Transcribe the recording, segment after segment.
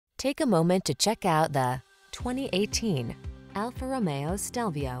Take a moment to check out the 2018 Alfa Romeo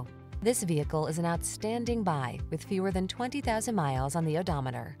Stelvio. This vehicle is an outstanding buy with fewer than 20,000 miles on the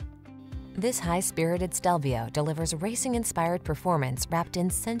odometer. This high-spirited Stelvio delivers racing-inspired performance wrapped in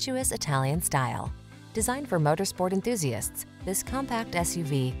sensuous Italian style. Designed for motorsport enthusiasts, this compact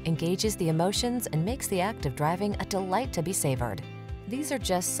SUV engages the emotions and makes the act of driving a delight to be savored. These are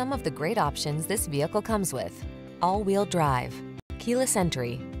just some of the great options this vehicle comes with: all-wheel drive, keyless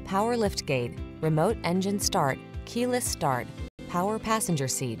entry, power liftgate, remote engine start, keyless start, power passenger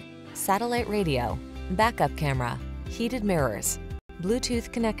seat, satellite radio, backup camera, heated mirrors,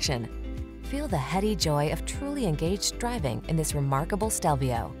 Bluetooth connection. Feel the heady joy of truly engaged driving in this remarkable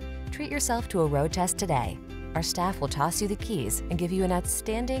Stelvio. Treat yourself to a road test today. Our staff will toss you the keys and give you an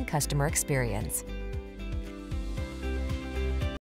outstanding customer experience.